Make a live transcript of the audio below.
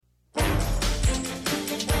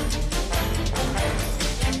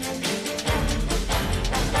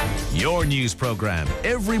Your news program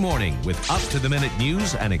every morning with up-to-the-minute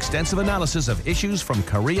news and extensive analysis of issues from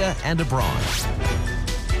Korea and abroad.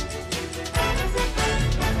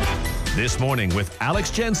 This morning with Alex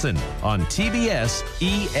Jensen on TBS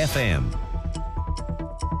EFM.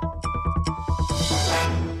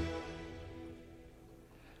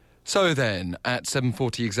 So then, at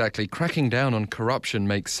 7:40 exactly, cracking down on corruption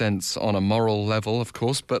makes sense on a moral level, of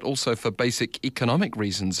course, but also for basic economic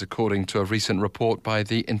reasons, according to a recent report by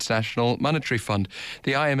the International Monetary Fund.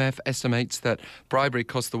 The IMF estimates that bribery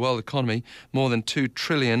costs the world economy more than $2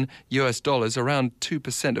 trillion, around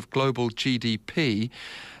 2% of global GDP.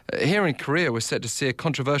 Here in Korea, we're set to see a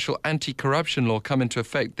controversial anti-corruption law come into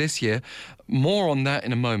effect this year. More on that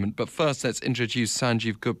in a moment. But first, let's introduce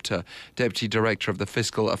Sanjeev Gupta, Deputy Director of the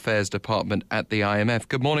Fiscal Affairs Department at the IMF.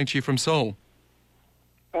 Good morning to you from Seoul.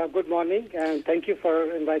 Good morning, and thank you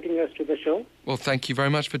for inviting us to the show. Well, thank you very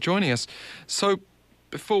much for joining us. So,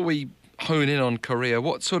 before we hone in on Korea,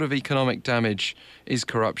 what sort of economic damage is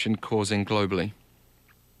corruption causing globally?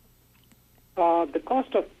 The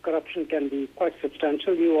cost of corruption can be quite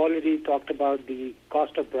substantial. You already talked about the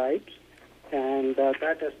cost of bribes, and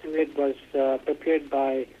that estimate was prepared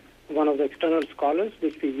by one of the external scholars,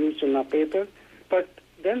 which we used in our paper. But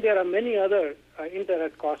then there are many other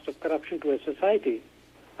indirect costs of corruption to a society.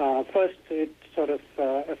 First, it sort of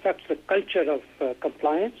affects the culture of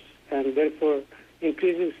compliance and therefore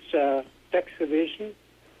increases tax evasion.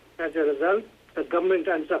 As a result, the government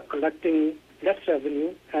ends up collecting less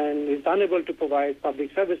revenue and is unable to provide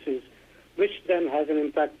public services, which then has an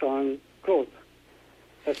impact on growth.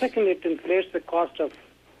 Second, it inflates the cost of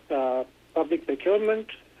public procurement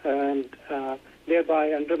and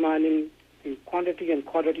thereby undermining the quantity and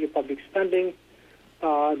quality of public spending,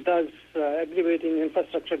 thus aggravating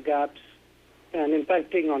infrastructure gaps and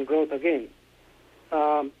impacting on growth again.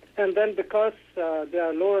 And then because there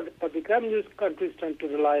are lower public revenues, countries tend to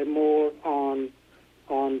rely more on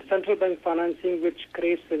central bank financing, which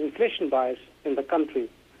creates an inflation bias in the country.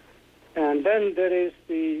 And then there is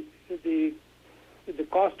the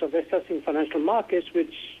cost of assessing financial markets,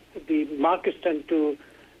 which the markets tend to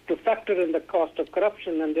factor in the cost of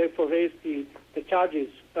corruption and therefore raise the charges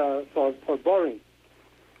for borrowing.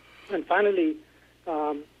 And finally,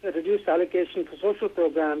 a reduced allocation for social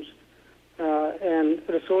programs and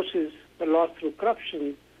resources lost through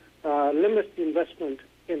corruption limits the investment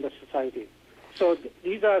in the society. So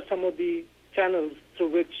these are some of the channels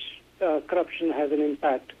through which corruption has an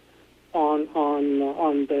impact on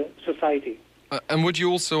the society. And would you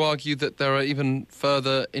also argue that there are even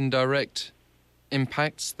further indirect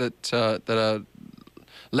impacts that are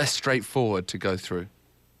less straightforward to go through?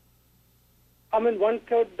 I mean, one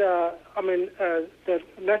could. The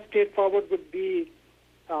less straightforward would be,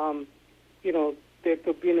 there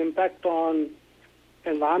could be an impact on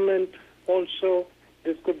environment also.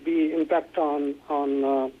 This could be impact on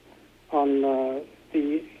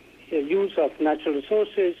the use of natural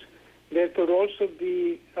resources. There could also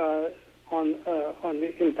be on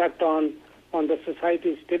the impact on the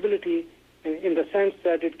society's stability in the sense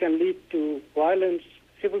that it can lead to violence,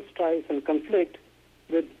 civil strife, and conflict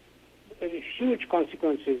with huge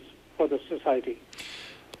consequences for the society.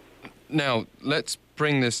 Now, let's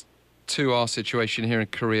bring this to our situation here in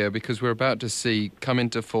Korea, because we're about to see come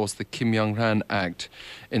into force the Kim Yong-han Act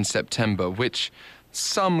in September, which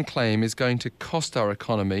some claim is going to cost our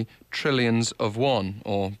economy trillions of won,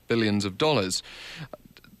 or billions of dollars.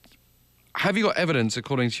 Have you got evidence,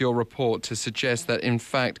 according to your report, to suggest that, in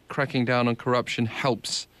fact, cracking down on corruption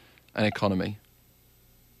helps an economy?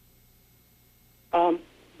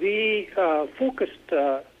 We focused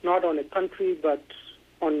not on a country, but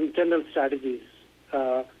on general strategies.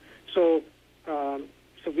 So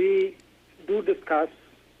we do discuss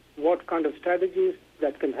what kind of strategies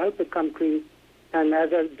that can help a country, and as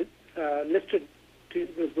I listed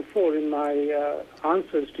before in my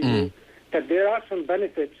answers to you, that there are some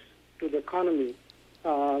benefits to the economy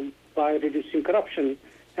by reducing corruption,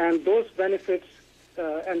 and those benefits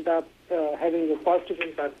end up having a positive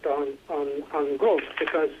impact on growth,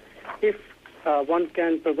 because if one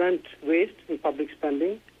can prevent waste in public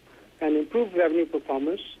spending and improve revenue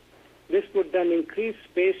performance, this would then increase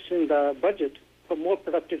space in the budget for more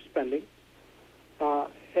productive spending.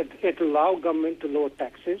 It will allow government to lower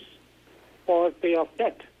taxes or pay off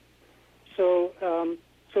debt. So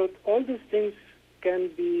all these things can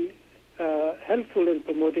be helpful in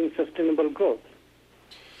promoting sustainable growth.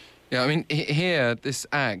 Yeah, I mean, here, this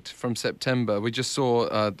act from September, we just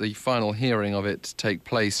saw the final hearing of it take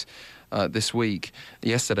place this week,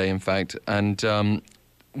 yesterday, in fact, and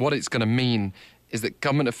what it's going to mean is that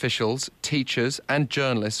government officials, teachers and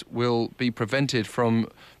journalists will be prevented from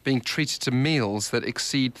being treated to meals that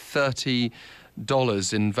exceed $30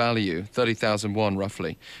 in value, 30,000 won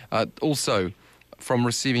roughly. Also, from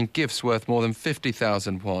receiving gifts worth more than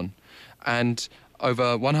 50,000 won and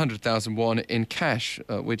over 100,000 won in cash,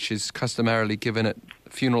 which is customarily given at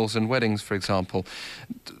funerals and weddings, for example.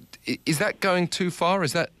 Is that going too far?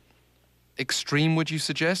 Is that extreme, would you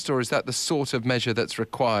suggest, or is that the sort of measure that's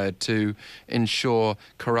required to ensure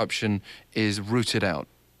corruption is rooted out?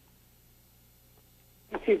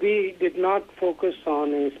 See, we did not focus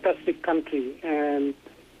on a specific country, and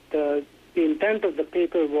the intent of the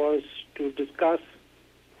paper was to discuss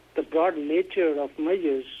the broad nature of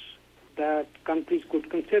measures that countries could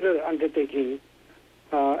consider undertaking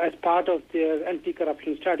as part of their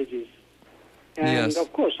anti-corruption strategies. And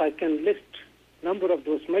of course, I can list a number of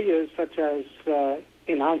those measures, such as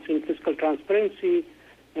enhancing fiscal transparency,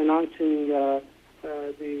 enhancing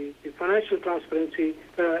the financial transparency,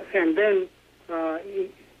 and then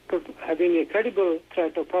having a credible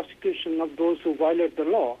threat of prosecution of those who violate the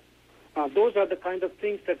law. Those are the kind of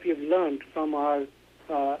things that we have learned from our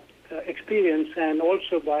experience, and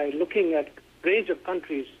also by looking at a range of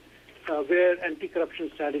countries where anti-corruption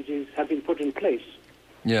strategies have been put in place.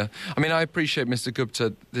 Yeah. I mean, I appreciate, Mr.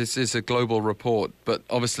 Gupta, this is a global report, but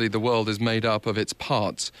obviously the world is made up of its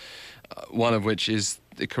parts, one of which is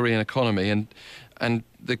the Korean economy. And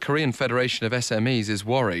the Korean Federation of SMEs is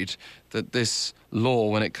worried that this law,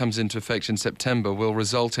 when it comes into effect in September, will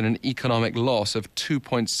result in an economic loss of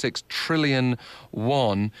 2.6 trillion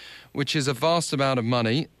won, which is a vast amount of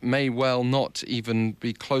money, may well not even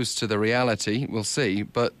be close to the reality, we'll see.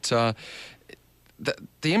 But the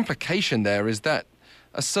implication there is that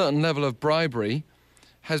a certain level of bribery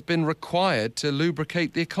has been required to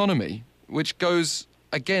lubricate the economy, which goes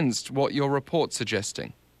against what your report's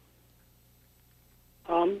suggesting.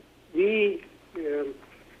 We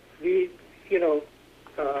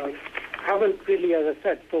haven't really, as I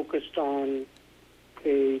said, focused on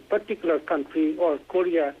a particular country or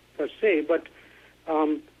Korea per se, but,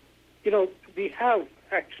 we have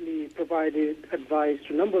actually provided advice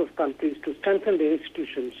to a number of countries to strengthen their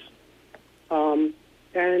institutions.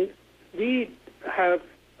 And we have,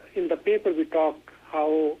 in the paper, we talk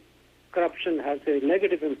how corruption has a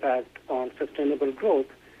negative impact on sustainable growth.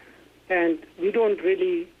 And we don't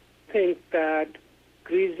really think that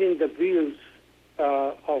greasing the wheels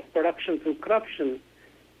of production through corruption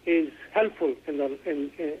is helpful in the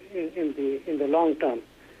long term.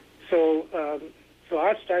 So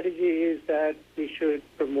our strategy is that we should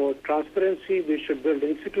promote transparency, we should build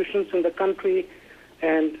institutions in the country,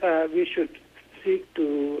 and we should seek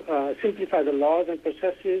to simplify the laws and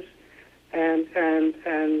processes, and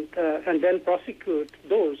then prosecute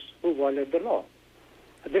those who violate the law.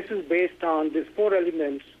 This is based on these four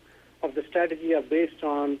elements of the strategy are based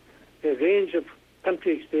on a range of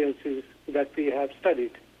country experiences that we have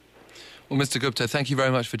studied. Well, Mr. Gupta, thank you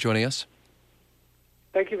very much for joining us.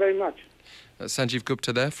 Thank you very much. Sanjeev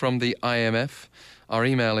Gupta there from the IMF. Our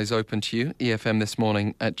email is open to you,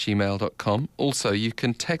 efmthismorning@gmail.com. Also, you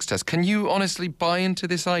can text us. Can you honestly buy into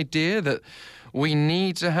this idea that we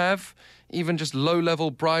need to have even just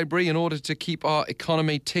low-level bribery in order to keep our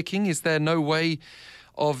economy ticking? Is there no way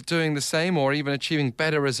of doing the same or even achieving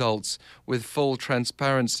better results with full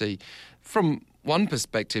transparency? From one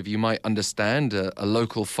perspective, you might understand a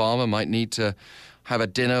local farmer might need to have a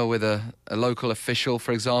dinner with a local official,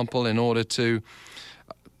 for example, in order to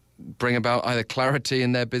bring about either clarity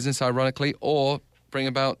in their business, ironically, or bring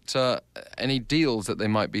about any deals that they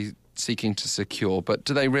might be seeking to secure. But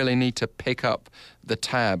do they really need to pick up the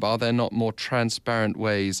tab? Are there not more transparent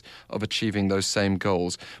ways of achieving those same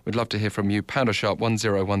goals? We'd love to hear from you.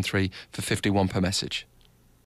 #1013 for 51 per message.